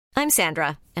I'm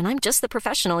Sandra, and I'm just the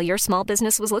professional your small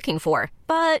business was looking for.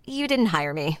 But you didn't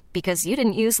hire me because you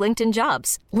didn't use LinkedIn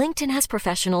Jobs. LinkedIn has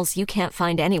professionals you can't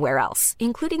find anywhere else,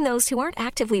 including those who aren't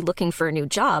actively looking for a new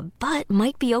job, but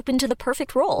might be open to the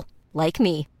perfect role, like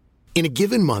me. In a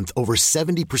given month, over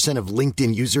 70% of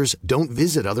LinkedIn users don't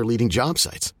visit other leading job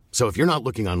sites. So if you're not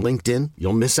looking on LinkedIn,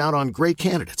 you'll miss out on great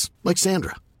candidates like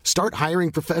Sandra. Start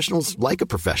hiring professionals like a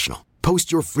professional.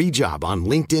 Post your free job on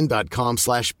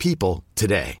linkedin.com/people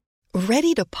today.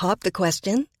 Ready to pop the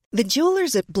question? The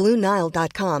jewelers at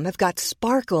BlueNile.com have got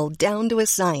sparkle down to a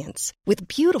science with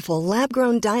beautiful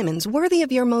lab-grown diamonds worthy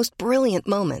of your most brilliant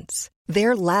moments.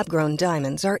 Their lab-grown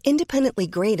diamonds are independently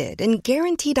graded and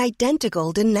guaranteed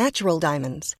identical to natural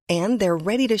diamonds, and they're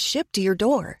ready to ship to your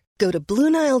door. Go to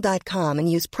BlueNile.com and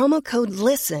use promo code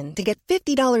LISTEN to get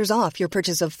 $50 off your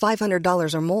purchase of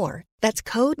 $500 or more. That's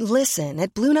code LISTEN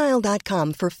at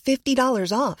BlueNile.com for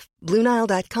 $50 off.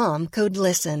 BlueNile.com, code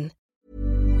LISTEN.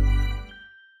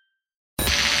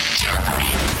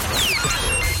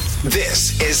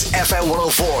 This is FM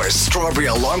 104's Strawberry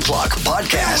Alarm Clock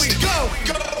Podcast. Here we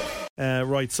go.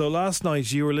 Right, so last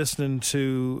night you were listening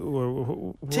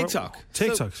to TikTok.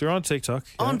 So you're on TikTok.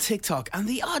 Yeah. On TikTok, and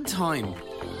the odd time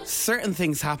certain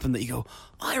things happen that you go,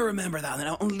 I remember that, and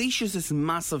it unleashes this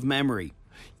massive memory.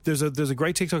 There's a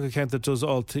great TikTok account that does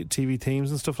all TV themes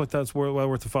and stuff like that. It's well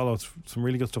worth a follow. It's some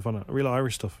really good stuff on it, real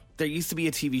Irish stuff. There used to be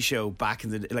a TV show back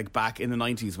in the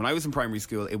 90s when I was in primary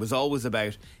school. It was always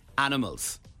about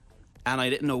animals. And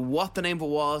I didn't know what the name of it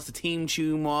was, the theme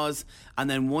tune was. And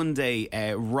then one day,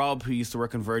 Rob, who used to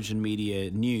work on Virgin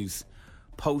Media News,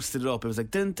 posted it up. It was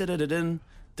like dun dun dun dun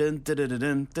dun dun dun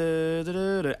dun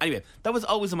dun dun. Anyway, that was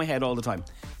always in my head all the time.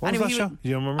 What was that show?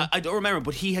 You don't remember? I don't remember,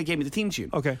 but he had gave me the theme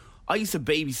tune. Okay. I used to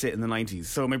babysit in the 90s.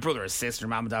 So my brother or sister,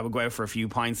 mum and dad would go out for a few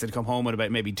pints. They'd come home at about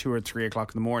maybe 2 or 3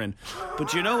 o'clock in the morning.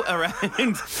 But you know,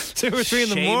 around 2 or 3 in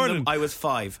the morning? I was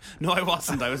 5. No, I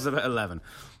wasn't. I was about 11.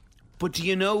 But do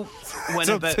you know when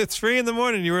so about... it's 3 in the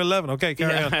morning, you were 11. Okay,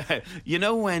 carry on. You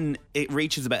know when it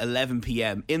reaches about 11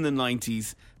 p.m. in the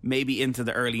 90s, maybe into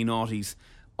the early noughties,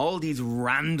 all these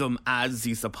random ads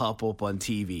used to pop up on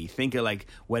TV. Think of like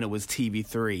when it was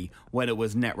TV3, when it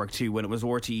was Network 2, when it was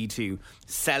RTE2,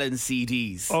 selling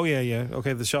CDs. Oh, yeah.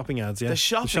 Okay, the shopping ads, yeah. The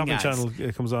shopping ads. channel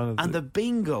comes on. And the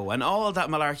bingo and all that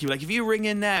malarkey. Like, if you ring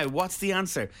in now, what's the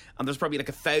answer? And there's probably like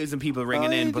 1,000 people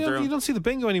ringing in. But you don't see the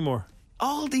bingo anymore.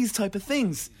 All these type of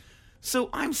things. So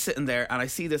I'm sitting there and I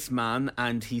see this man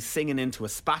and he's singing into a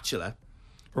spatula,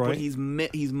 right? But he's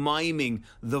miming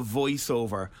the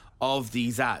voiceover of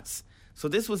these ads. So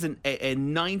this was a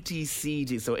 90s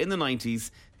CD. So in the 90s,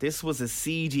 this was a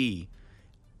CD.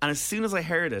 And as soon as I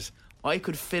heard it, I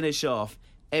could finish off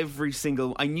every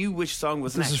single... I knew which song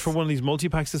was next. This is for one of these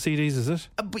multi-packs of CDs, is it?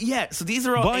 But yeah, so these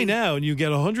are all... Buy now and you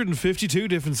get 152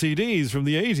 different CDs from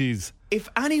the 80s. If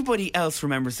anybody else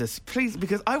remembers this, please,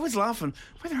 because I was laughing.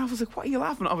 I was like, what are you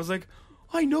laughing at? I was like,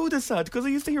 I know this ad because I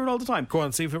used to hear it all the time. Go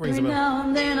on, see if it rings a bell. Now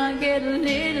and then I get a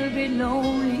little bit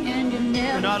lonely and you're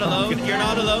never... You're not alone. You're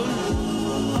not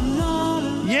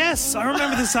alone. Yes, I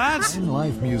remember this ad.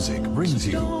 Live music brings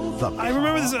you the... I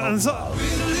remember this ad.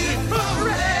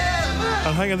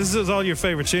 And hang on, this is all your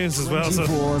favourite tunes as well.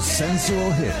 24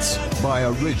 sensual hits by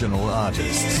original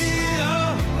artists.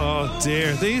 Oh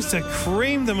dear, they used to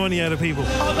cream the money out of people.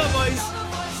 Hold on, boys.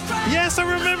 Yes, I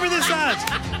remember this ad.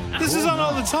 This is on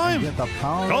all the time. Get the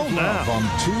power of love on 2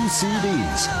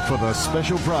 CDs for the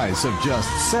special price of just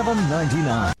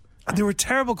 $7.99. And they were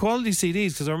terrible quality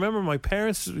CDs because I remember my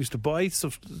parents used to buy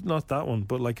stuff, not that one,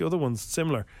 but like other ones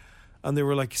similar. And they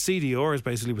were like CDRs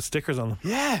basically with stickers on them.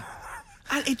 Yeah.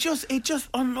 And it just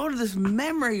unloaded this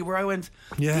memory where I went,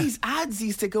 these ads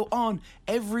used to go on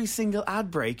every single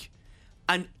ad break.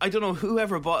 And I don't know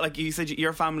whoever bought, like you said,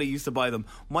 your family used to buy them.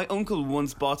 My uncle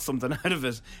once bought something out of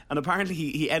it, and apparently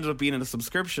he ended up being in a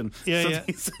subscription. Yeah, so yeah.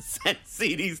 they sent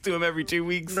CDs to him every 2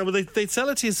 weeks. No, but they'd sell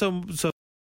it to you so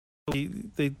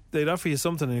they'd offer you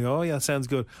something and you go, oh yeah, sounds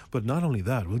good. But not only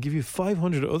that, we'll give you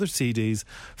 500 other CDs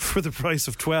for the price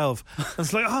of 12. And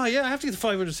it's like, oh yeah, I have to get the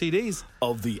 500 CDs.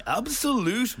 Of the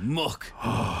absolute muck.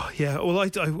 Oh, yeah. Well, I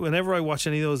whenever I watch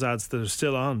any of those ads that are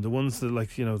still on, the ones that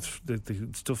like, you know, the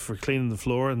stuff for cleaning the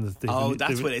floor and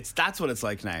that's what it's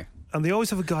like now. And they always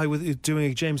have a guy doing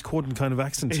a James Corden kind of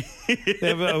accent. They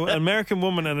have an American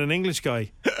woman and an English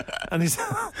guy, and he's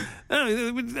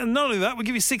and not only that, we'll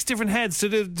give you 6 different heads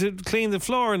to clean the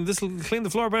floor, and this will clean the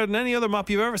floor better than any other mop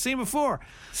you've ever seen before.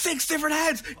 6 different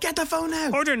heads. Get the phone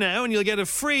now. Order now, and you'll get a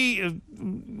free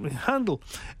handle.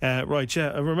 Right?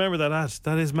 Yeah, I remember that ad.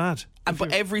 That is mad.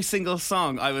 But every single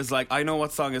song, I was like, I know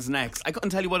what song is next. I couldn't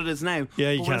tell you what it is now.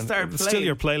 Yeah, you can. It's still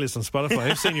your playlist on Spotify.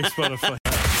 I've seen your Spotify.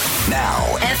 Now,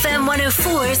 FM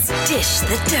 104's Dish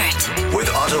the Dirt. with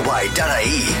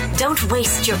Autobuy.ie. Don't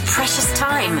waste your precious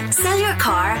time. Sell your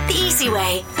car the easy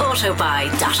way.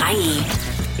 Autobuy.ie.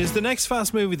 Is the next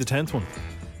Fast movie the 10th one?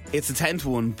 It's the 10th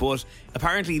one, but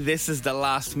apparently this is the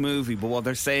last movie. But what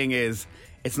they're saying is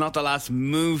it's not the last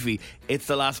movie, it's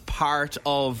the last part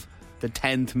of the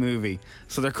 10th movie.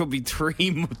 So there could be two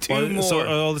more. So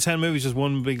all the 10 movies just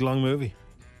one big long movie?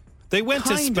 They went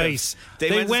to space. They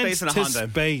went to space in a Honda.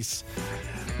 Space.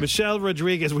 Michelle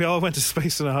Rodriguez, we all went to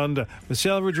space in a Honda.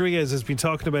 Michelle Rodriguez has been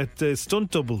talking about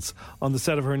stunt doubles on the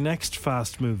set of her next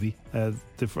Fast movie.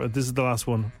 This is the last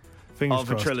one. Fingers of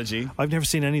crossed. a trilogy. I've never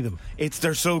seen any of them.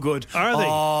 They're so good. Are they?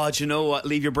 Oh, do you know what?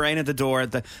 Leave your brain at the door.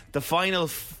 The final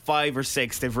 5 or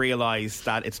 6, they've realised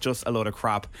that it's just a load of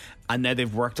crap, and now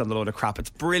they've worked on the load of crap. It's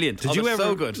brilliant. Did you ever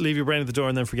so good. leave your brain at the door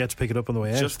and then forget to pick it up on the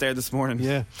way out? Just there this morning.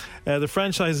 Yeah. The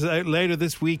franchise is out later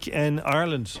this week in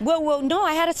Ireland. Well, no,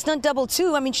 I had a stunt double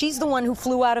too. I mean, she's the one who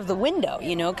flew out of the window,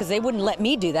 because they wouldn't let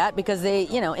me do that because they,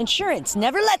 insurance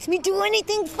never lets me do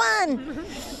anything fun.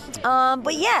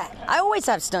 But yeah, I always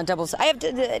have stunt doubles. I have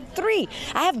 3.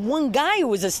 I have one guy who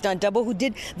was a stunt double who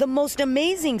did the most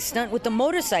amazing stunt with the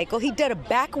motorcycle. He did a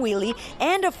back wheelie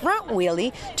and a front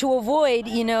wheelie to avoid,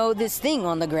 this thing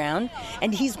on the ground.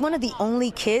 And he's one of the only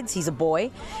kids. He's a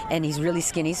boy, and he's really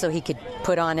skinny, so he could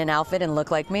put on an outfit and look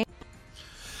like me.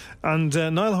 And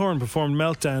Niall Horan performed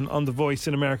Meltdown on The Voice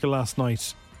in America last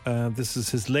night. This is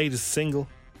his latest single.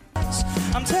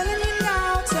 I'm telling you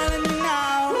now, telling you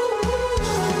now.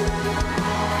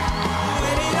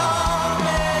 When it all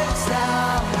melts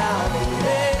down now,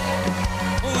 baby.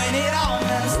 When it all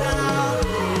melts down.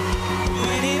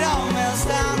 When it all melts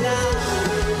down now.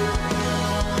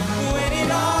 When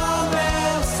it all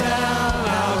melts down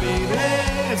now,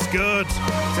 baby. It's good.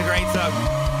 It's a great song.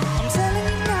 I'm telling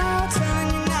you now, telling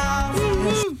you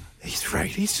now. He's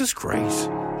great. He's just great.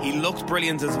 He looked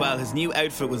brilliant as well. His new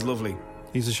outfit was lovely.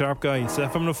 He's a sharp guy. It's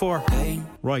FM 4.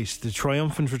 Right, the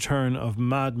triumphant return of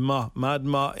Mad Moth. Mad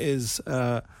Moth is,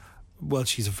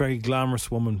 she's a very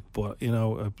glamorous woman, but,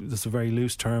 that's a very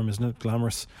loose term, isn't it?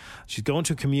 Glamorous. She's going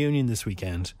to communion this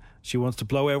weekend. She wants to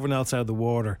blow everyone else out of the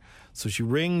water. So she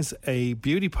rings a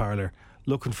beauty parlour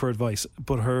looking for advice,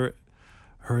 but her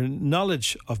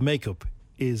knowledge of makeup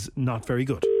is not very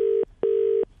good.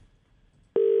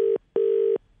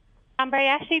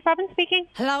 Ashley Robin speaking.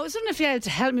 Hello, I was wondering if you had to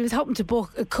help me. I was hoping to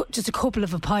book just a couple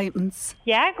of appointments.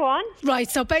 Yeah, go on. Right,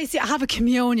 so basically I have a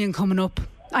communion coming up.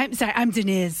 I'm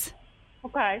Denise.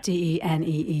 Okay.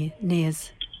 Denee.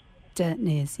 Nails.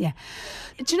 Denise, yeah.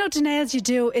 Do you know the nails you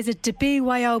do? Is it the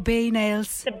BYOB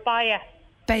nails? The Baya.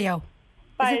 Bayo.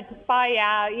 Baya,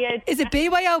 yeah. Is it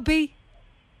BYOB?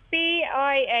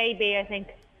 BIAB, I think.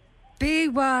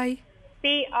 BIAB.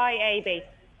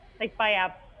 Like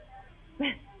Bayab.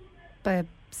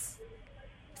 Babs.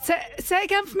 Say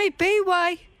again for me.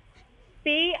 BIAB.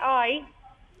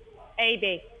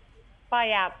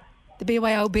 Bayab. The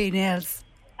BYOB nails.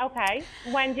 Okay.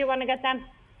 When do you want to get them?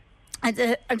 I'm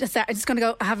just going to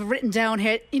go. I have it written down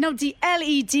here. You know the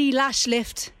LED lash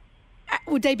lift.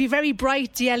 Would they be very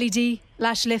bright? The LED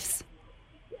lash lifts.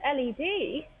 LED.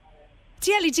 The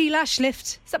LED lash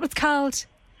lift. Is that what it's called?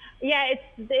 Yeah,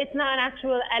 it's not an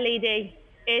actual LED.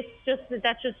 It's just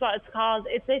that's just what it's called.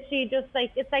 It's literally just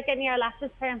it's like getting your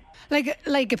lashes trimmed. Like a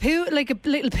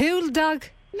little pool dog.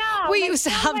 No, we used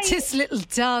to have this little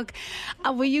dog,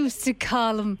 and we used to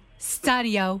call him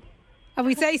Stanio, and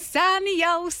we say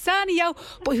Stanio.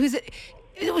 But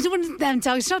it was one of them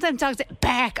dogs. You know them dogs that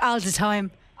bark all the time.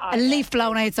 A leaf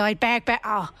blown outside, bark.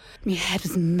 Oh, my head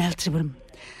was melted with him.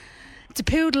 The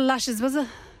poodle lashes, was it?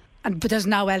 But there's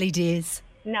no LEDs.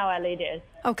 No LEDs.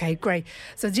 Okay, great.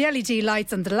 So the LED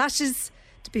lights on the lashes,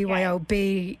 the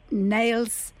BYOB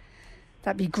nails,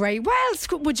 that'd be great. What else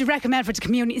would you recommend for the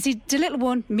community? See, the little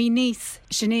one, me niece,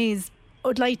 Shanice,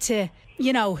 would like to,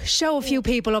 show a few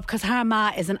people up because her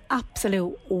ma is an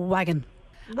absolute wagon.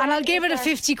 Well, and I'll give it a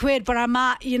 50 quid, but her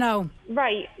ma,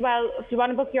 Right. Well, do you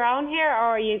want to book your own hair or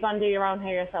are you going to do your own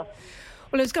hair yourself?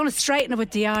 Well, I was going to straighten it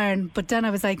with the iron, but then I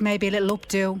was like, maybe a little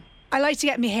updo. I like to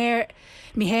get my hair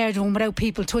done without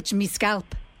people touching me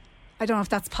scalp. I don't know if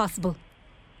that's possible.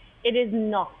 It is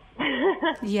not.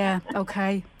 Yeah,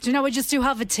 okay. Do you know, I just do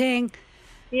have a thing.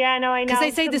 Yeah, no, I know. Because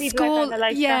they say the skull,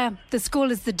 the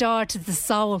skull is the door to the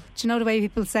soul. Do you know the way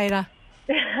people say that?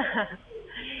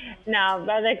 No,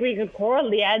 but we could curl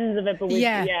the ends of it, but we'd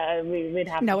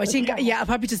have to. No, I think, I'll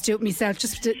probably just do it myself,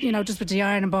 just with the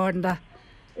iron board and that.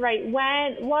 Right,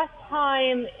 what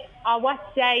time,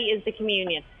 what day is the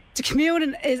communion? The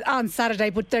communion is on Saturday,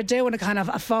 but they're doing a kind of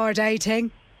a 4-day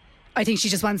thing. I think she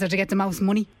just wants her to get the most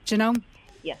money, do you know?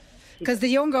 Yes. Because the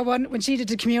younger one, when she did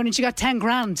the communion, she got 10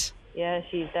 grand. Yeah,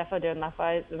 she's definitely doing that.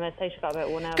 I say she got about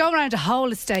 1 hour. Go around the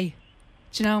whole estate.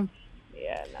 Do you know?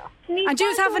 Yeah, no. And do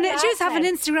you have an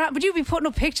Instagram? Would you be putting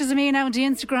up pictures of me now on the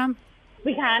Instagram?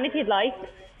 We can if you'd like.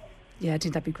 Yeah, I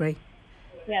think that'd be great.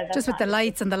 Yeah, that's just with the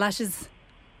lights and the lashes.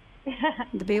 And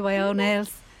the BYO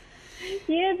nails.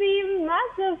 Yeah, it'd be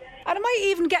massive. And I might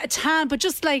even get a tan, but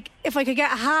just like if I could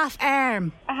get a half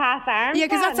arm. A half arm? Yeah,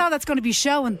 because that's all that's going to be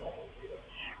showing.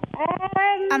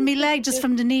 And my leg just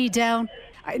from the knee down.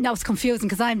 I know it's confusing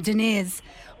because I'm Denise,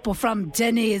 but from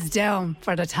Denise down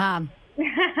for the tan.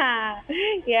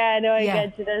 Yeah, no, I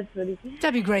get you. That's funny.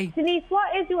 That'd be great. Denise,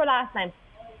 what is your last name?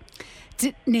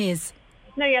 Denise.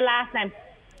 No, your last name.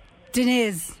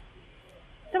 Denise.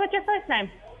 So what's your first name?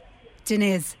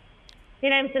 Denise.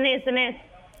 Your name's Denise.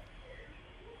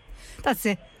 That's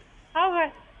it.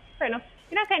 Okay, fair enough.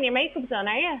 You're not getting your makeup done,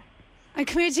 are you? And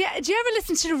come here, do you ever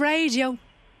listen to the radio?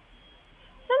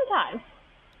 Sometimes.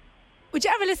 Would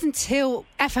you ever listen to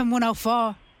FM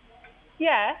 104?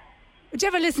 Yeah. Would you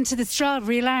ever listen to the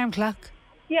Strawberry Alarm Clock?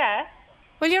 Yeah.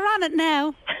 Well, you're on it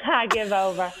now. I give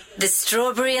over. The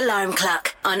Strawberry Alarm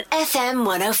Clock on FM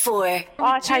 104.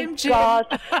 Oh, thank God.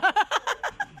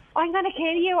 I'm going to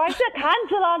kill you. I have to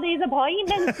cancel all these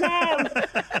appointments now.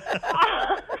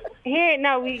 Here,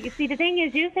 no, see, the thing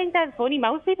is, you think that's funny.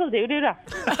 Most people do that.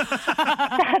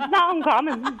 That's not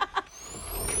uncommon.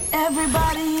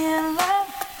 Everybody in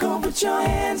love, go put your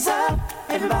hands up.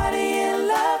 Everybody in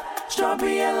love,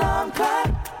 Strawberry Alarm Clock.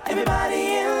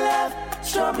 Everybody in love,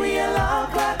 Strawberry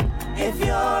Alarm Clock. If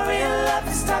you're in love,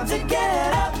 it's time to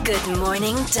get up. Good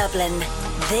morning, Dublin.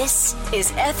 This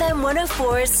is FM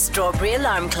 104's Strawberry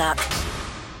Alarm Clock.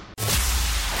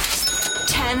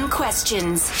 10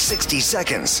 questions. 60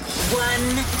 seconds.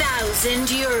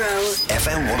 €1,000.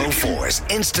 FM 104's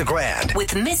Instagram.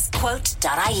 With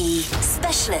misquote.ie.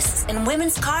 Specialists in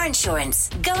women's car insurance.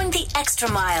 Going the extra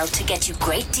mile to get you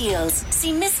great deals.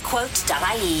 See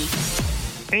misquote.ie.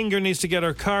 Inger needs to get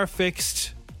her car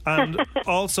fixed and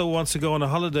also wants to go on a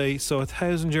holiday, so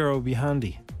 €1,000 would be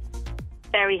handy.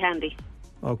 Very handy.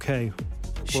 Okay.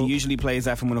 She usually plays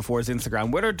FM 104's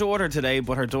Instagram with her daughter today,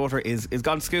 but her daughter is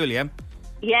gone to school, yeah?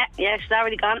 Yeah, she's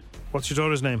already gone. What's your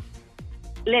daughter's name?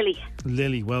 Lily.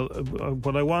 Lily. Well,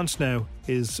 what I want now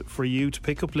is for you to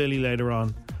pick up Lily later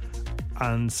on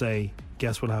and say,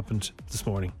 guess what happened this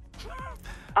morning?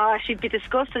 Oh, she'd be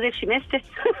disgusted if she missed it.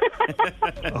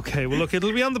 Okay, well, look,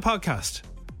 it'll be on the podcast.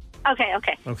 Okay.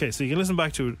 Okay, so you can listen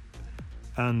back to it.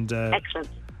 And excellent.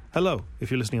 Hello,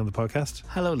 if you're listening on the podcast.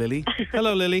 Hello, Lily.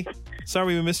 Hello, Lily.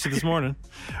 Sorry we missed you this morning.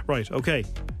 Right, okay.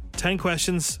 10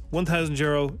 questions,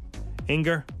 €1,000.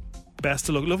 Inger, best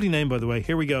of luck. Lovely name, by the way.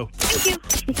 Here we go.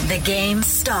 Thank you. The game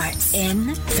starts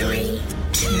in 3,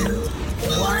 2,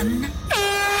 1.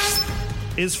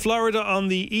 Is Florida on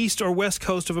the east or west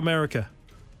coast of America?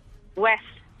 West.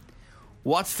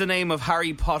 What's the name of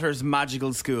Harry Potter's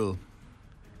magical school?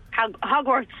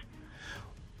 Hogwarts.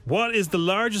 What is the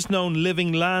largest known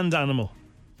living land animal?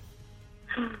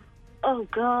 Oh,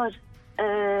 God.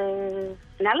 An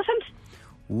elephant?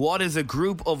 What is a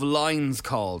group of lions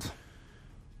called?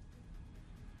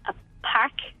 A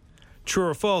pack. True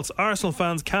or false? Arsenal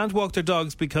fans can't walk their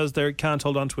dogs because they can't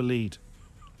hold on to a lead.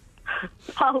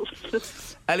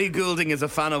 False. Ellie Goulding is a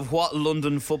fan of what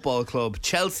London football club?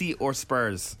 Chelsea or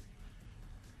Spurs?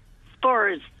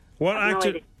 Spurs. What I've no actor?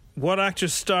 idea. What actor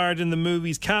starred in the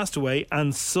movies Castaway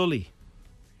and Sully?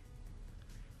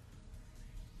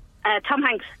 Tom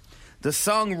Hanks. The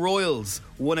song Royals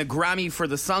won a Grammy for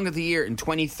the Song of the Year in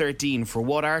 2013 for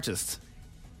what artist?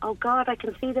 Oh, God, I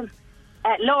can see them.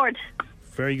 Lord.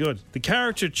 Very good. The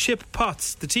character Chip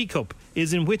Potts, the teacup,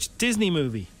 is in which Disney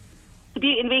movie? The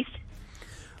Beauty and the Beast.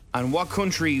 And what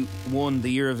country won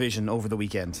the Eurovision over the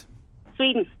weekend?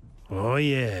 Sweden. Oh,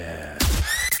 yeah.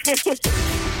 Do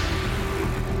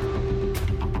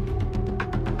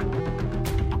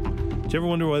you ever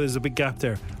wonder why there's a big gap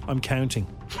there? I'm counting.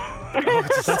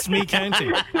 That's me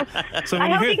counting. So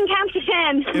when I hope you can count to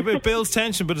 10. It builds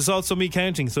tension, but it's also me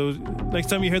counting. So next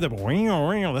time you hear that,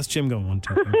 that's Jim going 1,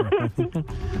 2, 3, 4.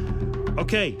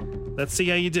 Okay, let's see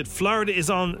how you did. Florida is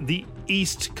on the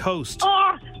east coast.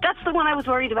 Oh, that's the one I was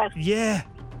worried about. Yeah,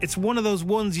 it's one of those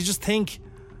ones you just think.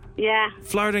 Yeah.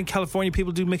 Florida and California,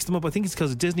 people do mix them up. I think it's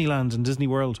because of Disneyland and Disney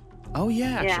World. Oh,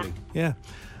 yeah, actually. Yeah.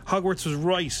 Hogwarts was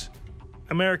right.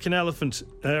 African elephant.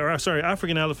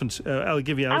 I'll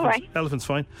give you elephant. Right. Elephant's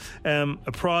fine. A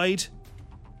pride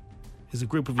is a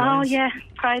group of lions. Oh, yeah.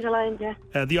 Pride of lions, yeah.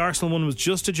 The Arsenal one was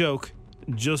just a joke.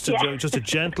 Just a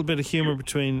gentle bit of humour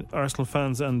between Arsenal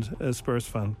fans and Spurs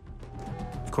fan.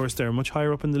 Of course, they're much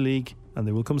higher up in the league and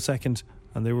they will come second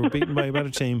and they were beaten by a better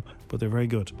team, but they're very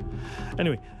good.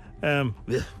 Anyway, I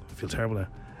feel terrible now.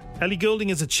 Ellie Goulding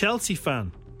is a Chelsea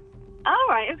fan. Oh,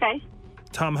 right, okay.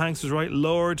 Tom Hanks was right.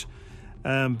 Lord,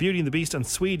 Beauty and the Beast, and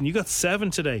Sweden. You got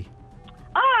 7 today.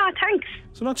 Ah, thanks.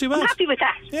 So not too bad. I'm happy with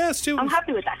that. Yeah, I'm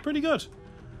happy with that. Pretty good.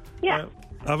 Yeah.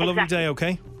 Have a lovely day,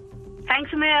 okay?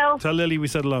 Thanks, Emil. Tell Lily we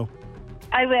said hello.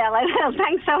 I will.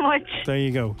 Thanks so much. There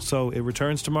you go. So it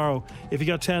returns tomorrow. If you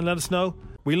got 10, let us know.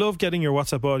 We love getting your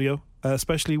WhatsApp audio,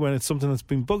 especially when it's something that's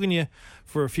been bugging you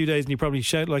for a few days, and you probably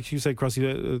shout, like you said,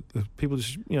 Crossy, people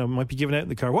just, might be giving out in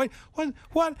the car. What?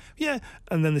 Yeah.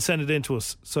 And then they send it in to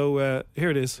us. So here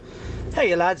it is.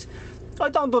 Hey, lads. I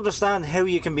don't understand how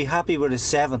you can be happy with a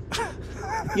 7.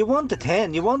 You want a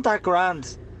 10. You want that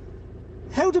grand.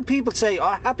 How do people say,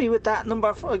 happy with that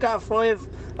number? I got a 5.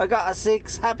 I got a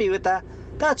 6. Happy with that.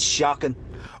 That's shocking.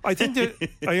 I think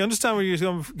I understand where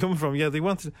you're coming from. Yeah, they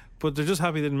wanted, but they're just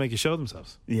happy they didn't make a show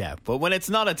themselves. Yeah, but when it's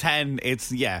not a 10,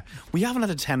 we haven't had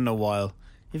a 10 in a while.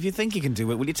 If you think you can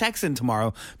do it, will you text in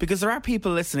tomorrow? Because there are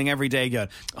people listening every day going,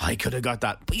 I could have got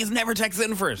that, but you never text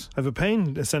in for it. I have a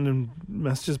pain sending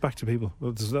messages back to people.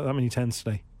 There's that many 10s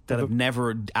today. That have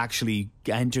never actually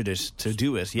entered it to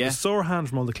do it, yeah? A sore hand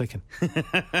from all the clicking.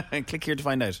 Click here to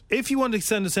find out. If you want to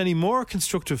send us any more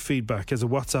constructive feedback as a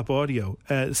WhatsApp audio,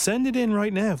 send it in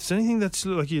right now. If there's anything that's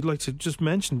like you'd like to just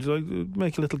mention,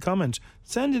 make a little comment,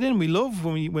 send it in. We love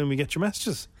when we get your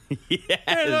messages. Yes.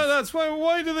 Hey, no, that's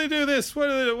why do they do this? Why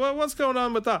do they do, what's going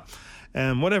on with that?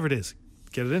 Whatever it is,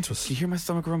 get it into us. Do you hear my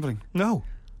stomach rumbling? No.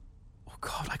 Oh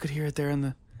God, I could hear it there in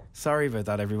the... Sorry about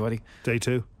that, everybody. Day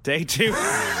 2.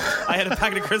 I had a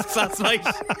packet of crisps last night.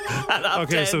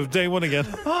 Okay, so day 1 again.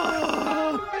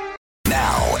 Now,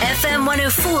 FM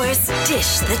 104's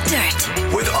Dish the Dirt.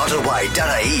 with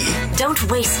Autobuy.ie.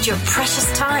 Don't waste your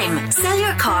precious time. Sell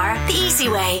your car the easy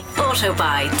way.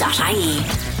 Autobuy.ie.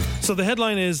 So the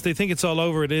headline is, they think it's all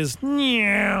over. It is.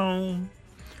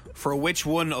 For which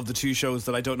one of the 2 shows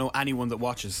that I don't know anyone that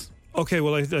watches? Okay,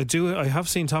 well, I have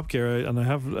seen Top Gear, and I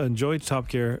have enjoyed Top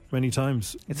Gear many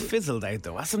times. It's fizzled out,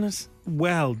 though, hasn't it?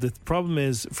 Well, the problem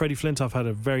is Freddie Flintoff had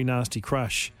a very nasty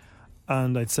crash,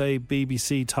 and I'd say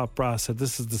BBC top brass said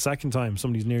this is the second time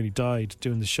somebody's nearly died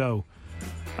doing the show,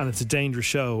 and it's a dangerous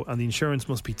show, and the insurance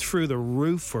must be through the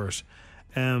roof for it.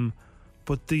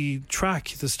 But the track,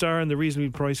 the Star and the Reasonably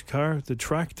Priced Car, the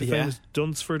track, the famous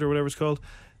Dunsford or whatever it's called,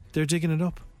 they're digging it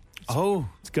up.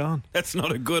 It's gone. That's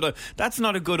not a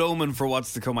good omen for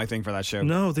what's to come, I think, for that show.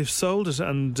 No, they've sold it,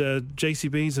 and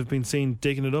JCBs have been seen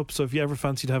digging it up. So if you ever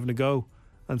fancied having a go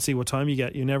and see what time you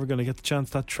get, you're never going to get the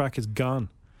chance. That track is gone.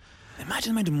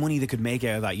 Imagine the amount of money they could make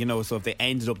out of that, So if they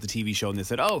ended up the TV show and they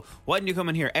said, why didn't you come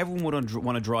in here? Everyone would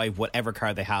want to drive whatever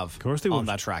car they have. Of course they would. On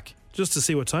that track. Just to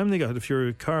see what time they got. If you're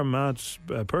a car mad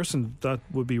person, that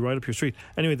would be right up your street.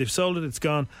 Anyway, they've sold it, it's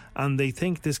gone, and they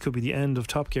think this could be the end of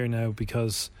Top Gear now,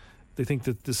 because they think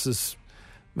that this is,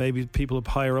 maybe people up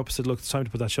higher up said, look, it's time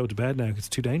to put that show to bed now, it's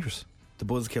too dangerous. The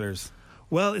buzz killers.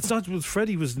 Well, it's not.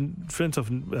 Freddie was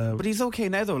Flintoff, but he's okay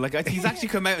now, though. Like, he's actually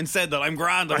come out and said that I'm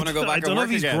grand. I want to go back and work again. I don't know if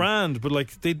he's grand, but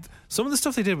like some of the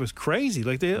stuff they did was crazy.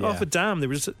 Like off a dam,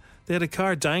 they had a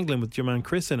car dangling with your man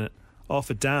Chris in it off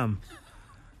a dam,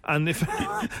 and if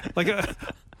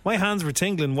my hands were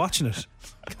tingling watching it.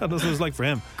 God knows what it was like for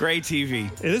him. Great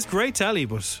TV. It is great telly,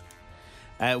 but.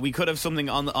 We could have something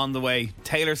on the way.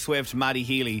 Taylor Swift, Maddie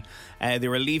Healy, they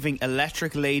were leaving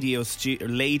Electric Lady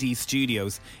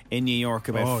Studios in New York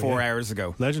about 4 hours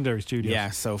ago. Legendary studios.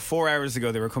 Yeah, so 4 hours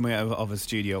ago they were coming out of a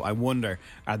studio. I wonder,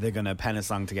 are they going to pen a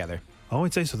song together? Oh,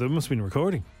 I'd say so. There must have been a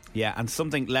recording. Yeah, and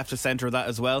something left to centre of that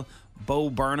as well. Bo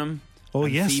Burnham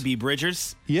and Phoebe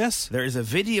Bridgers. Yes. There is a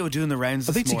video doing the rounds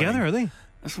this morning. Are they together, are they?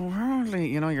 So apparently,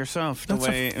 yourself. That's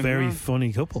a very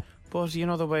funny couple. But you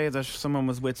know the way that someone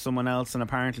was with someone else and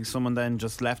apparently someone then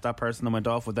just left that person and went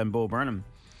off with them Bo Burnham.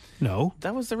 No.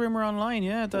 That was the rumour online,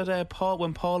 yeah, that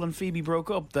when Paul and Phoebe broke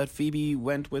up, that Phoebe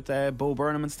went with Bo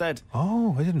Burnham instead.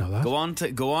 Oh, I didn't know that.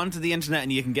 Go on to the internet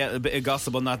and you can get a bit of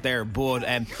gossip on that there. But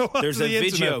there's a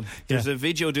video. There's a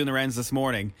video doing the rounds this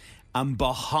morning, and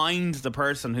behind the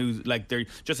person who's like, they're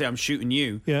just say I'm shooting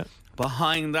you. Yeah.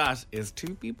 Behind that is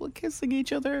 2 people kissing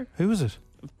each other. Who is it?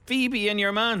 Phoebe and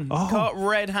your man caught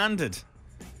red-handed.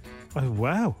 Oh,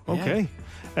 wow. Okay.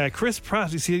 Yeah. Chris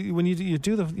Pratt. You see, when you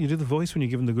do the voice when you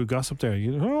give him the good gossip there.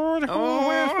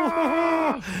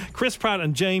 Chris Pratt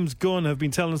and James Gunn have been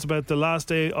telling us about the last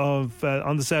day of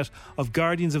on the set of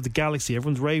Guardians of the Galaxy.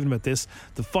 Everyone's raving about this.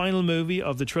 The final movie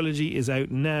of the trilogy is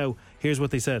out now. Here's what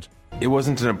they said. it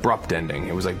wasn't an abrupt ending.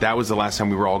 It was like that was the last time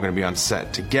we were all going to be on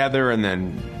set together, and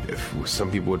then if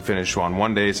some people would finish on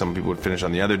one day, some people would finish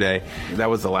on the other day. That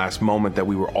was the last moment that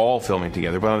we were all filming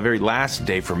together. But on the very last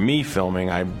day for me filming,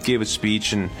 I gave a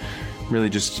speech and really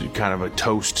just kind of a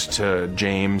toast to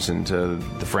James and to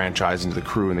the franchise and to the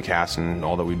crew and the cast and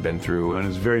all that we'd been through. And it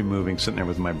was very moving sitting there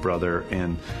with my brother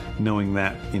and knowing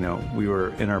that, we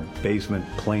were in our basement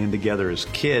playing together as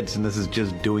kids, and this is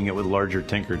just doing it with larger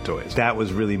Tinker toys. That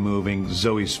was really moving.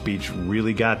 Zoe's speech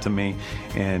really got to me,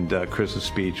 and Chris's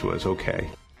speech was okay.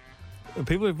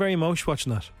 People are very emotional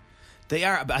watching that. They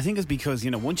are, but I think it's because,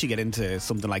 once you get into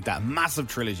something like that, massive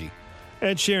trilogy.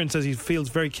 Ed Sheeran says he feels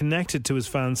very connected to his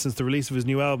fans since the release of his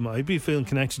new album. I'd be feeling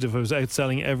connected if I was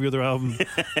outselling every other album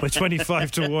by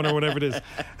 25-1 or whatever it is.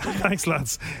 Thanks,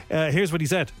 lads. Here's what he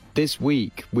said. This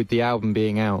week, with the album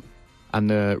being out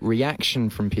and the reaction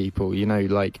from people,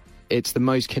 it's the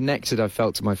most connected I've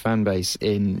felt to my fan base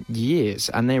in years,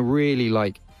 and they're really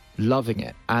loving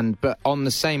it. But on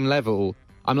the same level,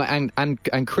 I'm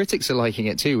and critics are liking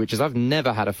it too, which is I've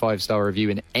never had a 5-star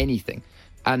review in anything.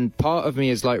 And part of me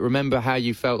is remember how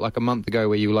you felt a month ago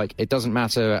where you were it doesn't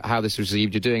matter how this was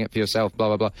received, you're doing it for yourself, blah,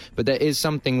 blah, blah. But there is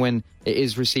something when it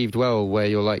is received well where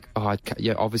you're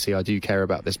yeah, obviously I do care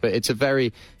about this. But it's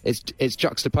it's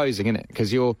juxtaposing, isn't it?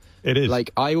 Because it is.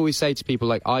 I always say to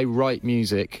people, I write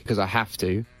music because I have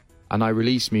to, and I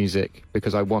release music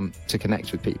because I want to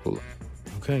connect with people.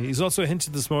 Okay, he's also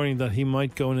hinted this morning that he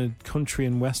might go in a country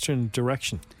and western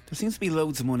direction. There seems to be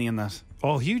loads of money in that.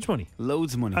 Oh, huge money.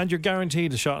 Loads of money. And you're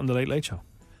guaranteed a shot on the Late Late Show.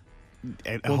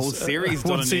 A whole series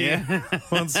done once a year.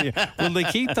 Once a year. Will they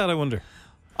keep that, I wonder?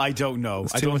 I don't know.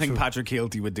 I don't think Patrick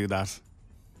Keelty would do that.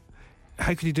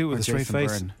 How could he do it with a straight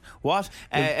face? Byrne. What?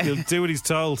 He'll do what he's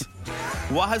told.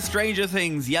 What has Stranger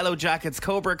Things, Yellow Jackets,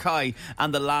 Cobra Kai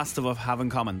and The Last of Us have in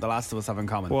common?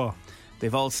 What?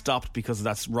 They've all stopped because of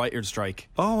that writer's strike.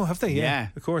 Oh, have they? Yeah.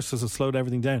 Of course, because it slowed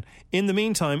everything down. In the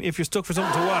meantime, if you're stuck for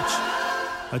something to watch,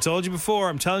 I told you before,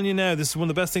 I'm telling you now, this is one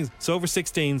of the best things. It's over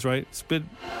 16s, right? It's a bit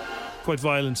quite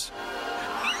violent.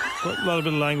 Quite a lot of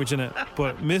bit of language in it.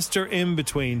 But Mr. In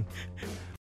Between.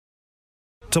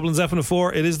 Dublin's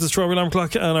F104. It is the Strawberry Alarm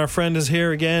Clock, and our friend is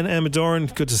here again. Emma Doran,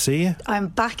 good to see you. I'm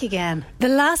back again. The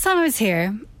last time I was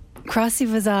here,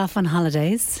 Crossy was off on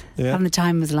holidays, having the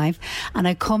time of his life, and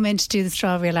I come in to do the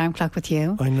Strawberry Alarm Clock with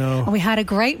you. I know. And we had a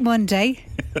great Monday.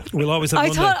 We'll always have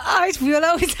Monday. We'll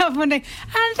always have Monday.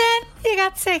 And then you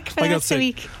got sick for the rest of the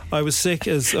week. I was sick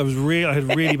I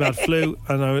had really bad flu,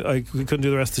 and I couldn't do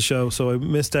the rest of the show, so I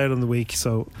missed out on the week.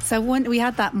 So we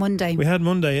had that Monday. We had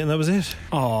Monday, and that was it.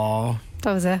 Aww.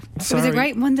 That was it. Sorry. It was a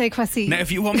great Monday, Crossy. Now,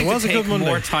 if you want me to take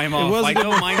more time off, I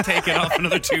don't mind taking off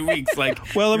another 2 weeks.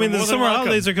 Well, I mean, the summer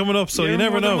holidays are coming up, so you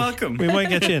never know. Welcome. We might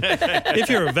get you in if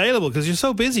you're available, because you're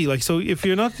so busy. So if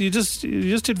you're not, you just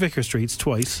did Vicar Streets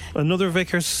twice. Another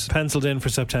Vicar's penciled in for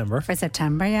September. For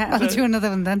September, yeah. I'll do another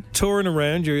one then. Touring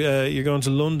around, you're going to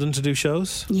London to do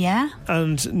shows. Yeah.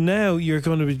 And now you're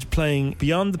going to be playing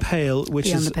Beyond the Pale, which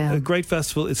is a great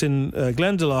festival. It's in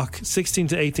Glendalough, 16th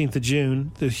to 18th of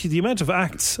June. The amount of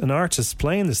acts and artists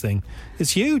playing this thing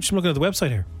is huge. I'm looking at the website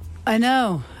here. I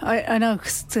know,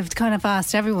 because they've kind of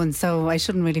asked everyone, so I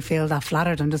shouldn't really feel that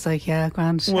flattered. I'm just yeah,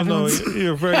 grand. Well, no,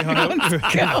 you're very high up.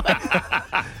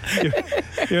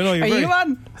 Are you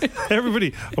on?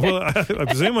 Everybody. Well, I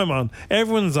presume I'm on.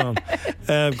 Everyone's on.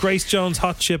 Grace Jones,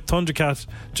 Hot Chip, Thundercat,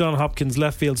 John Hopkins,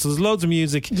 Left Field. So there's loads of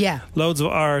music, loads of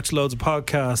art, loads of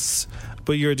podcasts.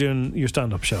 But you're doing your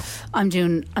stand-up show. I'm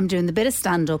doing the bit of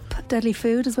stand-up, Deadly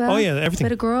Food as well. Oh yeah, everything.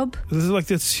 Bit of grub. This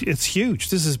is it's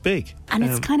huge. This is big, and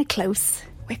it's kind of close.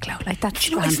 Wicklow, that's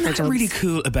grand. Isn't that really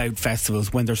cool about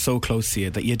festivals when they're so close to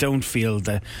you that you don't feel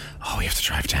we have to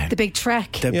drive down. The big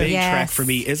trek. The big trek for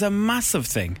me is a massive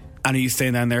thing. And are you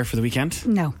staying down there for the weekend?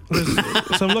 No.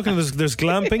 So I'm looking. There's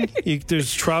glamping.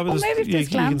 There's travel. Maybe there's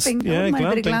glamping. A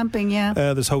bit of glamping. Yeah.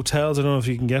 There's hotels. I don't know if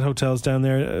you can get hotels down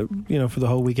there. For the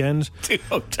whole weekend.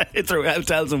 Through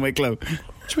hotels in Wicklow.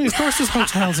 I mean, of course there's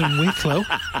hotels in Wicklow.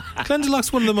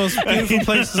 Glendaloug's one of the most beautiful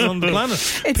places on the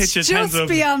planet. It's just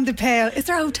beyond the pale. Is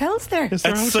there hotels there?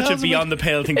 That's such a beyond the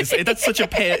pale thing to say. That's such a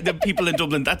pale. The people in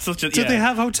Dublin. That's such a. Do they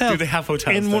have hotels? Do they have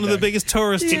hotels in one of the biggest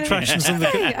tourist attractions in the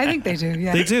country? I think they do.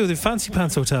 Yeah, they do. They're fancy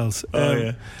pants hotels.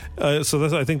 So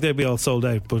I think they'd be all sold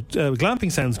out. But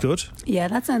glamping sounds good. Yeah,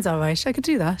 that sounds all right. I could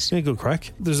do that. Yeah, good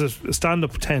crack. There's a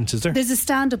stand-up tent, is there? There's a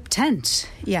stand-up tent.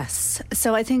 Yes.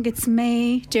 So I think it's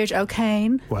me, Deirdre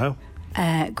O'Kane. Wow.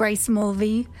 Grace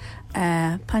Mulvey,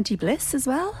 Panty Bliss as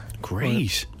well.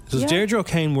 Great. Is Deirdre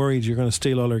O'Kane worried you're going to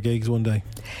steal all her gigs one day?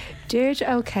 Deirdre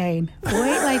O'Kane. Wait till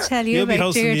I tell you You'll be about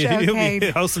hosting Deirdre O'Kane. You'll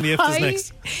be hosting the IFTAs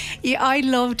next. Yeah, I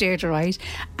love Deirdre, right?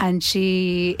 And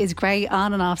she is great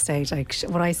on and off stage. Like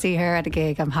when I see her at a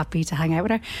gig, I'm happy to hang out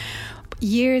with her.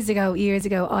 Years ago,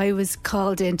 I was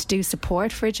called in to do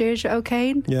support for Deirdre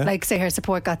O'Kane. Yeah. Like, say her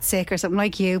support got sick or something,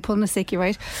 like you, pulling a sickie,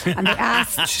 right? And they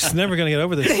asked... She's never going to get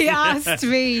over this. They asked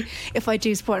me if I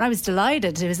do support, and I was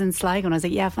delighted. It was in Sligo, and I was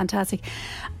like, yeah, fantastic.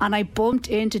 And I bumped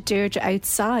into Deirdre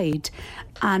outside,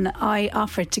 and I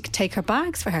offered to take her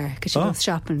bags for her, because she loves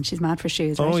shopping. She's mad for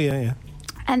shoes, right? Oh, yeah.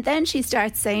 And then she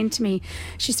starts saying to me,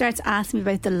 she starts asking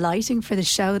me about the lighting for the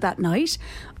show that night.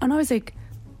 And I was like,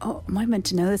 oh, am I meant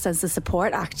to know this as the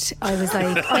support act? I was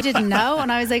like, I didn't know.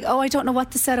 And I was like, oh, I don't know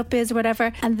what the setup is or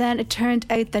whatever. And then it turned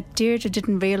out that Deirdre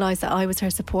didn't realise that I was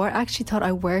her support act. She thought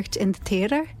I worked in the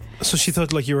theatre. So she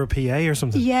thought like you were a PA or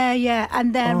something? Yeah.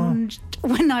 And then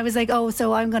when I was like, oh,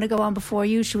 so I'm going to go on before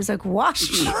you, she was like, what?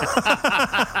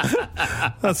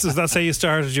 That's how you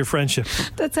started your friendship.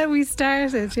 That's how we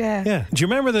started, yeah. Yeah. Do you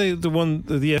remember the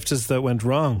IFTAs that went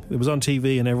wrong? It was on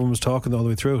TV and everyone was talking all the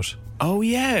way through it. Oh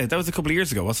yeah, that was a couple of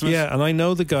years ago, wasn't it? Yeah, and I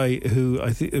know the guy who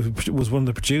I think was one of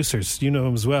the producers. You know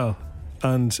him as well.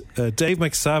 And Dave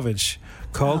McSavage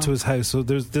called to his house. So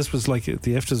this was like the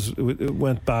IFTAs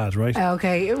went bad, right?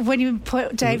 Okay, when you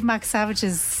put Dave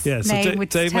McSavage's name with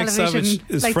Dave television,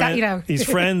 McSavage is like that, you know, he's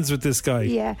friends with this guy.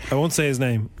 Yeah, I won't say his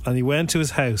name. And he went to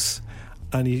his house,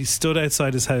 and he stood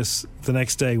outside his house the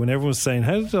next day when everyone was saying,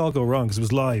 "How did it all go wrong?" Because it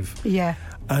was live. Yeah,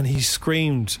 and he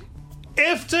screamed,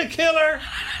 "IFTA killer!"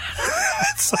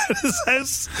 outside his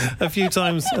house a few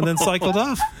times, and then cycled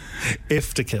off.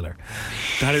 IFTA killer.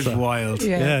 That is wild.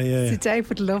 Yeah. So Dave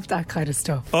would love that kind of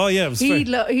stuff. Oh yeah, it was he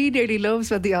nearly loves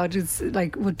when the audience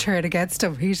like would turn against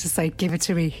him. He's just like, give it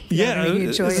to me. Yeah, really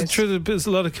enjoy it. It's true that there's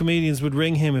a lot of comedians would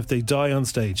ring him if they die on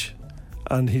stage,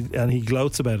 and he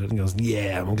gloats about it and goes,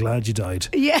 "Yeah, I'm glad you died.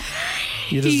 Yeah,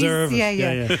 you deserve it."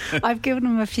 Yeah. I've given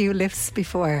him a few lifts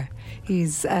before.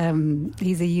 He's a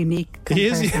unique kind he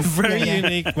of is person. very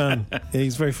unique man.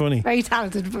 He's very funny, very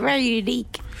talented, very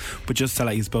unique. But just to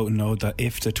let you both know that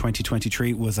IFTA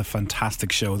 2023 was a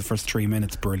fantastic show. The first 3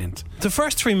 minutes, brilliant. The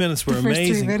first 3 minutes were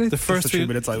amazing. The first 3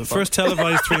 minutes I was first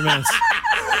televised 3 minutes.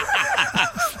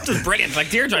 Just brilliant. Like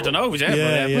Deirdre, I don't know. Was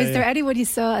there anyone you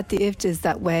saw at the IFTAs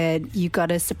that when you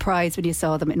got a surprise when you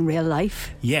saw them in real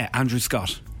life? Yeah, Andrew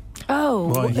Scott.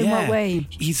 Oh, in what way?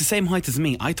 He's the same height as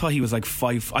me. I thought he was like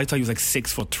 5. I thought he was like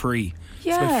 6'3".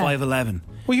 Yeah, he's about 5'11".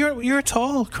 Well, you're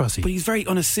tall, Crossy. But he's very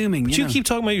unassuming. But you keep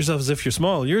talking about yourself as if you're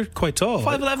small. You're quite tall.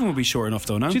 5'11" would be short enough,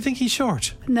 though. No. Do you think he's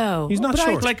short? No, he's not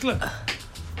short. Look.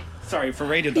 Sorry for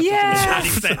radio.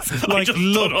 Like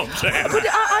look up to him. But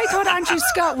I thought Andrew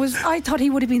Scott was. I thought he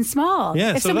would have been small.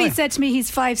 Yeah, if somebody said to me he's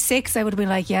 5'6", I would have been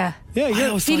like, yeah. Yeah. I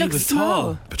always thought he looks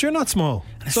tall. But you're not small.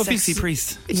 So sexy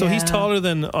priest. So he's taller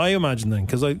than I imagine then,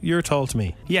 because you're tall to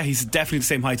me. Yeah, he's definitely the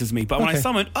same height as me. But when I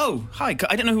saw him, I went, oh, hi. I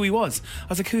didn't know who he was. I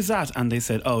was like, who's that? And they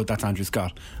said, oh, that's Andrew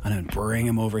Scott. And I went, bring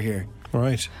him over here.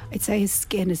 Right. I'd say his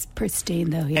skin is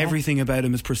pristine though. Yeah. Everything about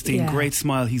him is pristine. Yeah. Great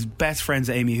smile. He's best friends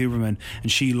with Amy Huberman, and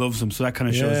she loves him. So that kind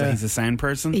of shows that he's a sound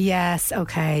person. Yes.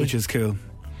 Okay. Which is cool. I'm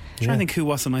trying to think who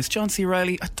was so nice. John C.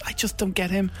 Reilly. I just don't get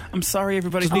him. I'm sorry,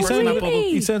 everybody.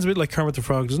 He sounds a bit like Kermit the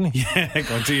Frog, doesn't he? Yeah.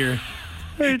 Go to your.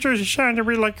 He just sounds a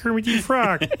bit like Kermit the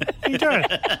Frog. He does.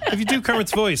 If you do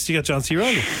Kermit's voice, you get John C.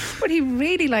 Reilly. But he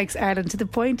really likes Ireland to the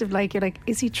point of like, you're like,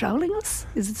 is he trolling us?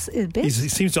 Is it a bit? He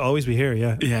seems to always be here.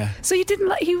 Yeah. Yeah. So you didn't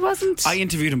like? He wasn't. I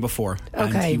interviewed him before,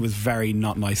 and he was very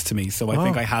not nice to me. So I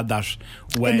think I had that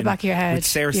in the back of your head with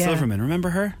Sarah Silverman. Remember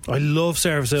her? I love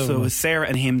Sarah Silverman. So it was Sarah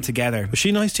and him together. Was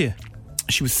she nice to you?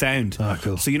 She was sound. Oh,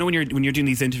 cool. So you know when you're doing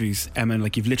these interviews, Emma,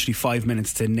 like you've literally 5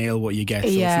 minutes to nail what you get. So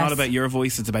it's not about your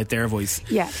voice; it's about their voice.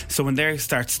 Yeah. So when they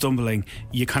start stumbling,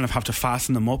 you kind of have to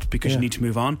fasten them up because you need to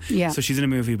move on. Yeah. So she's in a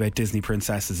movie about Disney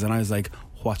princesses, and I was like,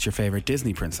 "What's your favorite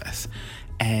Disney princess?"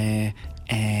 And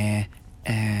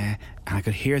I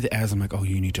could hear the L's. I'm like, oh,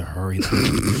 you need to hurry.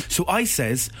 So I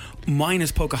says, mine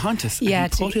is Pocahontas. Yeah.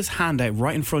 And he put his hand out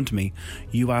right in front of me.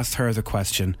 You asked her the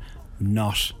question,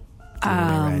 not the other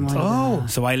way around. Oh.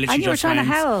 So I literally and you were just trying went,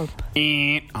 to help.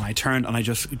 And I turned and I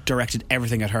just directed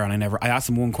everything at her, and I asked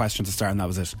him one question to start, and that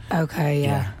was it. Okay,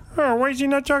 yeah. Oh, why is he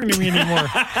not talking to me anymore?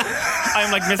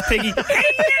 I'm like Miss Piggy.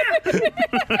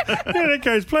 Yeah, that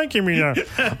guy's planking me now.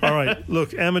 All right,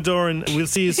 look, Emma Doran, we'll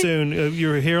see you soon.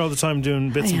 You're here all the time doing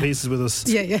bits and pieces with us.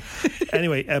 Yeah.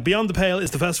 Anyway, Beyond the Pale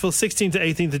is the festival, 16th to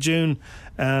 18th of June,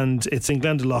 and it's in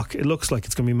Glendalough. It looks like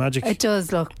it's going to be magic. It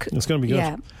does look. It's going to be good.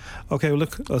 Yeah. Okay, well,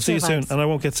 look, I'll see you soon, and I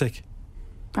won't get sick.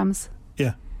 Promise?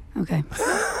 Yeah. Okay.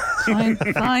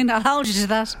 Fine, I'll hold you to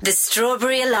that. The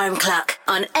Strawberry Alarm Clock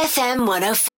on FM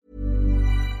 104.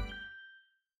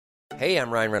 Hey,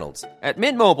 I'm Ryan Reynolds. At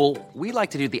Mint Mobile, we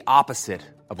like to do the opposite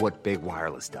of what Big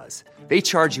Wireless does. They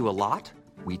charge you a lot,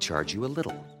 we charge you a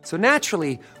little. So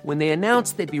naturally, when they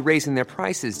announced they'd be raising their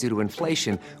prices due to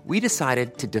inflation, we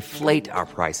decided to deflate our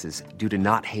prices due to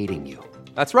not hating you.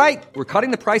 That's right. We're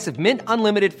cutting the price of Mint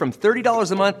Unlimited from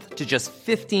 $30 a month to just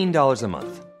 $15 a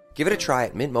month. Give it a try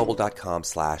at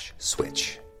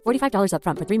mintmobile.com/switch. $45 up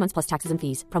front for 3 months plus taxes and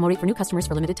fees. Promo rate for new customers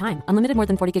for limited time. Unlimited more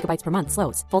than 40 gigabytes per month.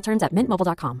 Slows full terms at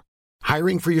mintmobile.com.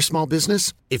 Hiring for your small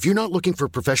business? If you're not looking for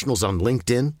professionals on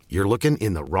LinkedIn, you're looking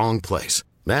in the wrong place.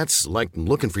 That's like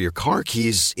looking for your car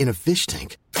keys in a fish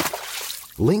tank.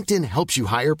 LinkedIn helps you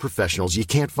hire professionals you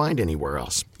can't find anywhere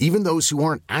else, even those who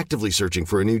aren't actively searching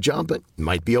for a new job but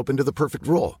might be open to the perfect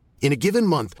role. In a given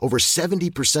month, over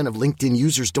 70% of LinkedIn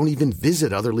users don't even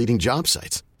visit other leading job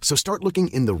sites. So start looking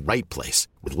in the right place.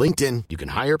 With LinkedIn, you can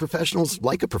hire professionals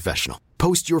like a professional.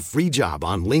 Post your free job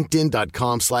on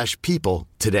linkedin.com/people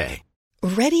today.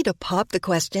 Ready to pop the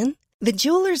question? The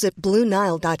jewelers at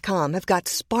BlueNile.com have got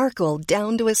sparkle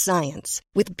down to a science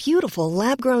with beautiful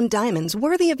lab-grown diamonds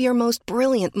worthy of your most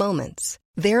brilliant moments.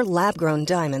 Their lab-grown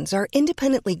diamonds are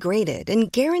independently graded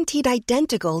and guaranteed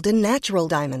identical to natural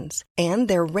diamonds, and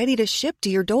they're ready to ship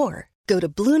to your door. Go to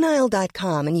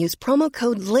BlueNile.com and use promo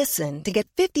code LISTEN to get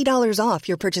 $50 off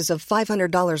your purchase of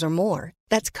 $500 or more.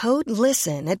 That's code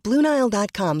LISTEN at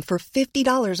BlueNile.com for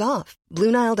 $50 off.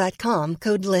 BlueNile.com,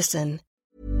 code LISTEN.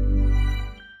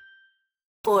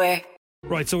 Right,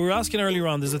 so we were asking earlier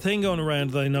on, there's a thing going around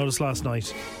that I noticed last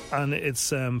night, and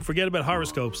it's forget about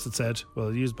horoscopes, it said. Well,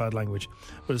 it used bad language,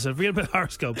 but it said forget about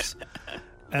horoscopes.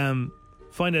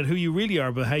 Find out who you really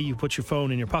are by how you put your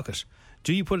phone in your pocket.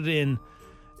 Do you put it in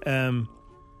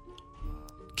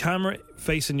camera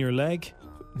facing your leg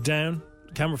down,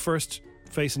 camera first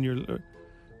facing your leg?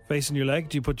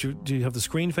 Do you have the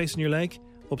screen facing your leg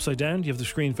upside down? Do you have the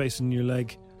screen facing your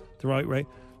leg the right way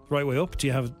up? Do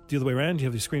you have the other way around? Do you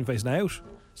have the screen facing out?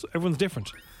 So everyone's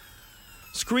different.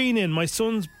 Screen in. My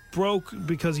son's broke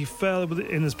because he fell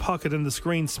in his pocket and the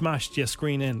screen smashed. Yes,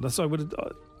 screen in. That's what I would have,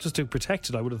 just to protect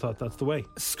it, I would have thought that's the way.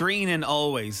 Screen in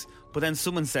always. But then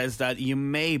someone says that you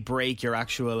may break your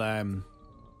actual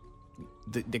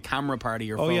the camera part of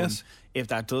your phone. Yes. If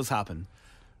that does happen.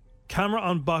 Camera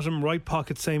on bottom right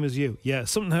pocket, same as you. Yeah,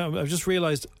 somehow I've just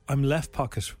realised I'm left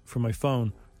pocket for my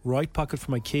phone, right pocket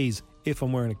for my keys if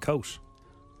I'm wearing a coat.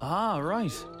 Ah,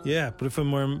 right. Yeah, but if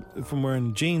I'm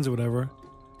wearing jeans or whatever,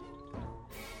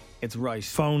 it's right.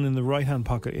 Phone in the right hand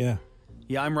pocket. Yeah.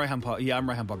 Yeah, I'm right hand pocket.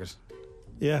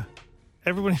 Yeah.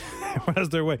 Everyone has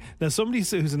their way. Now, somebody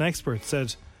who's an expert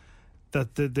said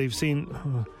that they've seen.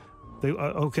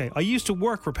 Okay, I used to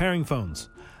work repairing phones,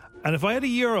 and if I had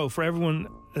 €1 for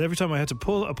every time I had to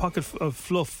pull a pocket of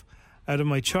fluff out of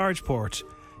my charge port,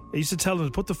 I used to tell them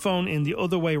to put the phone in the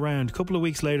other way round. A couple of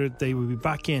weeks later, they would be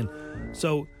back in.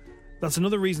 So that's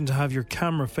another reason to have your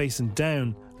camera facing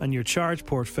down and your charge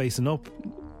port facing up,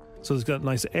 so it's got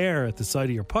nice air at the side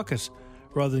of your pocket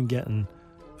rather than getting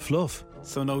fluff.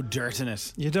 So no dirt in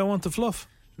it. You don't want the fluff.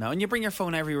 No, and you bring your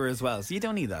phone everywhere as well, so you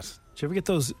don't need that. Do you ever get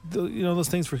those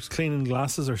things for cleaning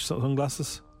glasses or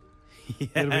sunglasses?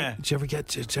 Yeah. Did you ever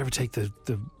take the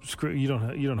screw? You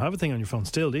don't have a thing on your phone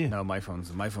still, do you? No, my phone's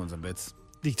in bits.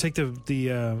 Do you take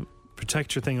the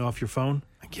protector thing off your phone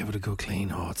and give it a good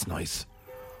clean? Oh, it's nice.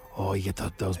 Oh, you get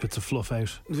those bits of fluff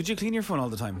out. Would you clean your phone all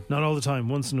the time? Not all the time.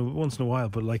 Once in a while,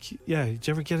 but like, yeah. Did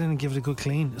you ever get in and give it a good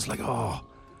clean? It's like, oh.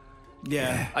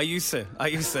 Yeah, I used to.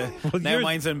 Well, now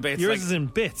mine's in bits. Yours is in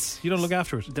bits. You don't look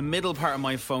after it. The middle part of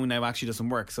my phone now actually doesn't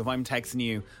work. So if I'm texting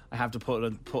you, I have to put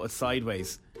it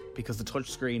sideways because the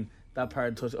touch screen, that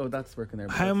part touch. Oh, that's working there.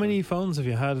 How many phones have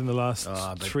you had in the last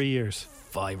 3 years?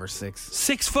 5 or 6.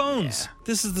 6 phones. Yeah.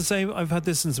 This is the same. I've had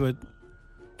this since about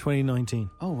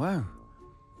 2019. Oh wow.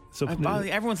 So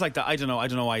everyone's like that. I don't know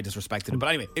why I disrespected it, but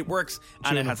anyway, it works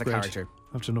and it has a character.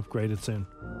 I have to upgrade it soon.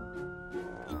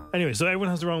 Anyway, so everyone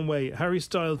has their own way. Harry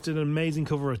Styles did an amazing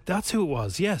cover. That's who it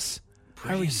was. Yes,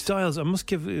 brilliant. Harry Styles. I must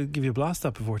give you a blast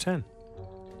up before 10.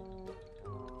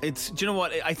 Do you know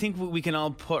what? I think we can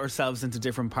all put ourselves into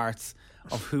different parts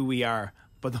of who we are,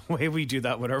 but the way we do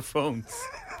that with our phones.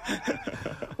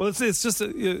 Well, it's just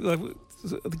like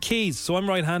the keys. So I'm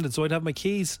right-handed, so I'd have my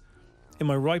keys in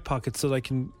my right pocket so that I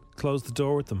can close the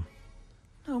door with them.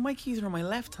 No, my keys are on my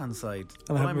left-hand side.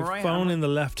 And I have my phone in the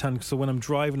left hand, so when I'm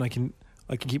driving, I can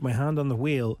keep my hand on the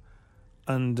wheel.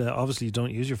 And obviously, you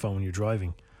don't use your phone when you're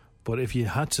driving. But if you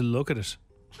had to look at it,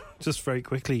 just very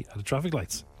quickly at the traffic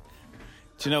lights.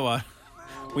 Do you know what?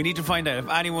 We need to find out if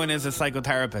anyone is a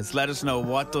psychotherapist. Let us know,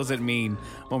 what does it mean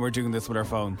when we're doing this with our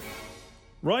phone.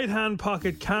 Right hand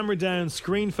pocket, camera down,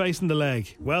 screen facing the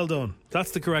leg. Well done.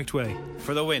 That's the correct way.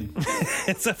 For the win.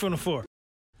 It's F104.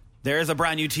 There is a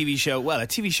brand new TV show. Well, a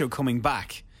TV show coming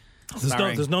back.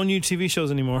 There's no new TV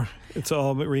shows anymore. It's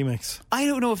all remakes. I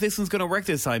don't know if this one's going to work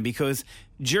this time, because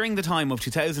during the time of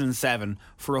 2007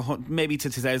 maybe to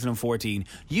 2014,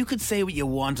 you could say what you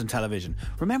want on television.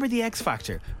 Remember the X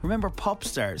Factor? Remember Pop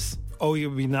Stars? Oh, you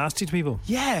would be nasty to people?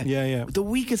 Yeah. Yeah. The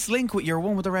weakest link with your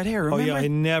one with the red hair, remember? Oh, yeah, I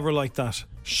never liked that.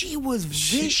 She was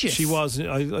vicious. She was.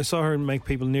 I saw her make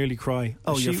people nearly cry.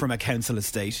 Oh, you're from a council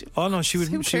estate. Oh, no, she would.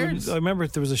 Who cares? I remember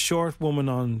there was a short woman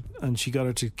on, and she got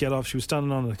her to get off. She was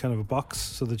standing on a kind of a box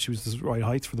so that she was the right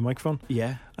height for the microphone.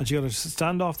 Yeah. And she got her to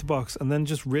stand off the box and then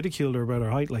just ridiculed her about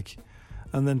her height.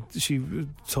 And then she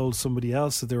told somebody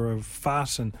else that they were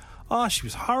fat, and she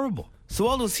was horrible. So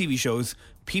all those TV shows,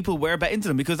 people were bet into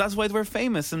them because that's why they were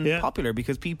famous and popular,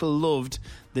 because people loved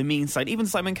the mean side. Even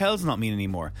Simon Cowell's not mean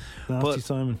anymore. Nasty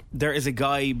Simon. There is a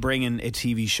guy bringing a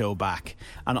TV show back,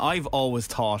 and I've always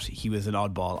thought he was an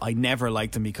oddball. I never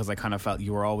liked him because I kind of felt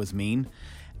you were always mean.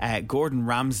 Gordon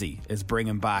Ramsay is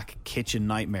bringing back Kitchen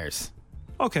Nightmares.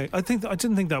 Okay, I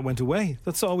didn't think that went away.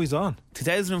 That's always on.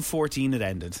 2014 it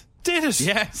ended. Did it?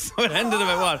 Yes, so it ended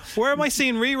about what? Where am I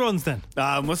seeing reruns then?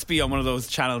 Must be on one of those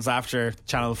channels after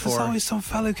Channel 4. There's always some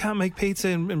fellow who can't make pizza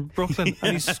in Brooklyn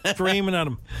and he's screaming at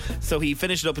him. So he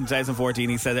finished it up in 2014.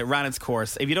 He said it ran its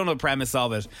course. If you don't know the premise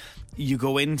of it, you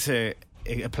go into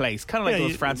a place, kind of like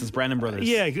those Francis Brennan brothers.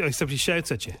 Yeah, except he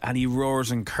shouts at you. And he roars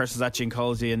and curses at you and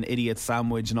calls you an idiot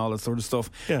sandwich and all that sort of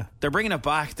stuff. Yeah. They're bringing it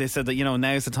back. They said that,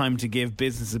 now's the time to give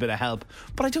business a bit of help.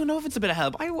 But I don't know if it's a bit of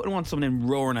help. I wouldn't want someone in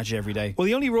roaring at you every day. Well,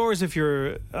 he only roars if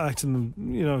you're acting,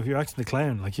 if you're acting the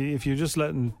clown. Like, if you're just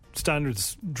letting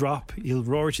standards drop, he'll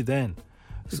roar at you then.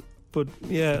 But,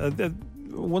 yeah,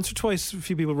 once or twice, a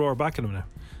few people roar back at him now.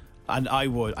 And I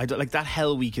would. I don't like that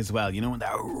Hell Week as well, when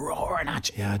they're roaring at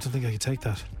you. Yeah, I don't think I could take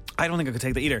that. I don't think I could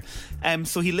take that either.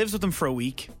 So he lives with them for a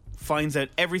week, finds out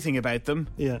everything about them,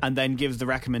 and then gives the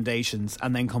recommendations,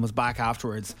 and then comes back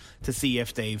afterwards to see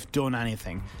if they've done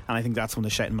anything. And I think that's when the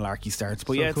shouting malarkey starts.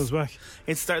 But so it comes back.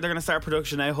 They're going to start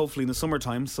production now, hopefully in the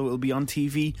summertime, so it'll be on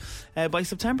TV by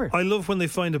September. I love when they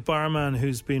find a barman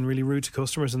who's been really rude to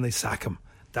customers and they sack him.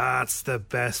 That's the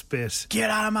best bit. Get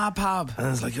out of my pub. And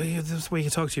it's like, this is the way you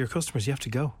talk to your customers. You have to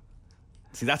go.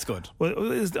 See, that's good. Well,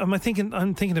 I'm thinking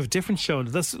of a different show.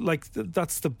 That's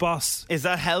the boss. Is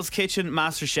that Hell's Kitchen,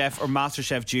 MasterChef, or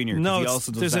MasterChef Junior? No, he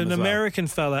also does there's an as well. American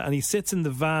fella, and he sits in the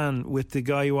van with the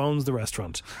guy who owns the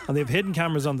restaurant, and they have hidden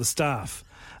cameras on the staff.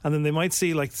 And then they might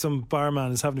see like some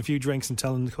barman is having a few drinks and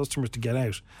telling the customers to get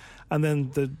out. And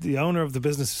then the owner of the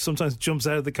business sometimes jumps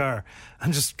out of the car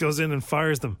and just goes in and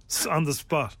fires them on the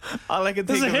spot. All I can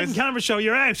This think is a of hidden camera show,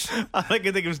 you're out. All I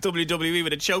can think of is WWE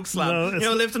with a choke slam.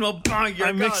 No, lifting them up, bang, you're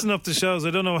I'm gone. mixing up the shows.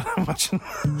 I don't know what I'm watching.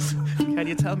 Can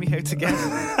you tell me how to get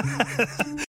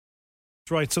it?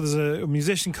 Right, so there's a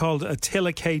musician called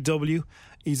Attila KW.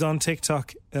 He's on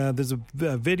TikTok. There's a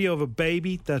video of a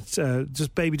baby that's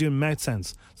just baby doing mouth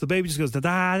sounds. So the baby just goes da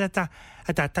da da da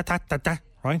da da da da da.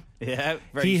 Right? Yeah,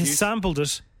 very He cute. has sampled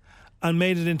it and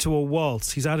made it into a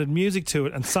waltz. He's added music to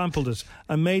it and sampled it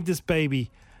and made this baby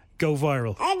go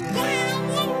viral.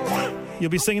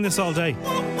 You'll be singing this all day.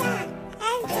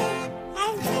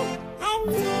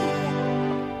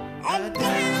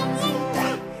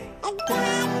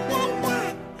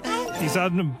 He's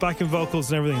adding backing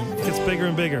vocals and everything. It gets bigger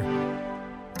and bigger.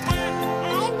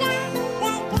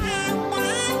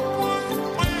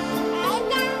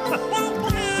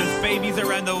 There's babies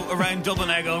around Dublin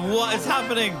now going, what is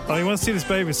happening? Oh, you want to see this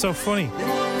baby? It's so funny.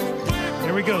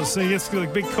 Here we go. So he gets a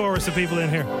big chorus of people in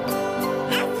here.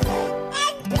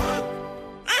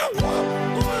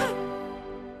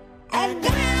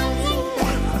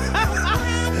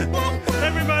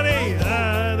 Everybody!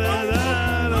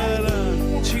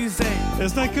 Tuesday.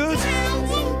 Isn't that good?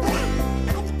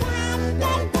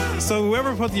 So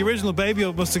whoever put the original baby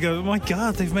up must have gone, oh my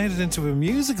God, they've made it into a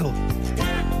musical.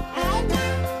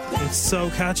 It's so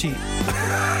catchy.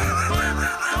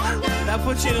 That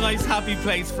puts you in a nice happy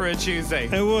place for a Tuesday.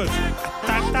 It would.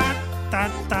 Da, da, da,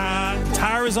 da.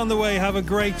 Tara's on the way. Have a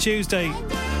great Tuesday.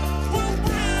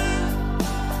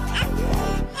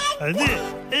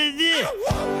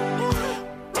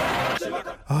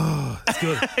 Oh, it's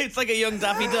good. It's like a young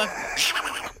Daffy Duck.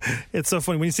 It's so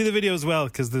funny when you see the video as well,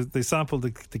 because they sampled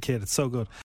the kid. It's so good.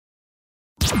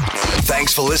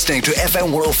 Thanks for listening to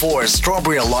FM 104's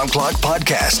Strawberry Alarm Clock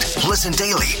podcast. Listen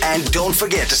daily and don't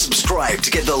forget to subscribe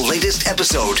to get the latest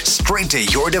episode straight to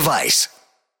your device.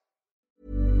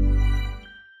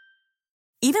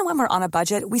 Even when we're on a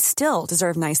budget, we still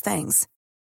deserve nice things.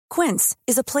 Quince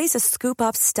is a place to scoop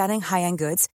up stunning high-end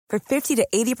goods for 50 to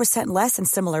 80% less than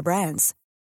similar brands.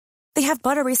 They have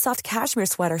buttery soft cashmere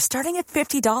sweaters starting at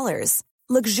 $50,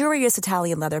 luxurious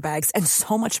Italian leather bags, and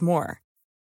so much more.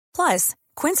 Plus,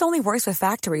 Quince only works with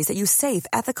factories that use safe,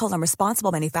 ethical, and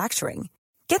responsible manufacturing.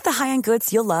 Get the high-end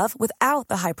goods you'll love without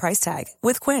the high price tag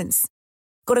with Quince.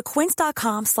 Go to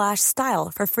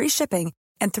quince.com/style for free shipping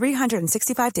and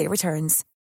 365-day returns.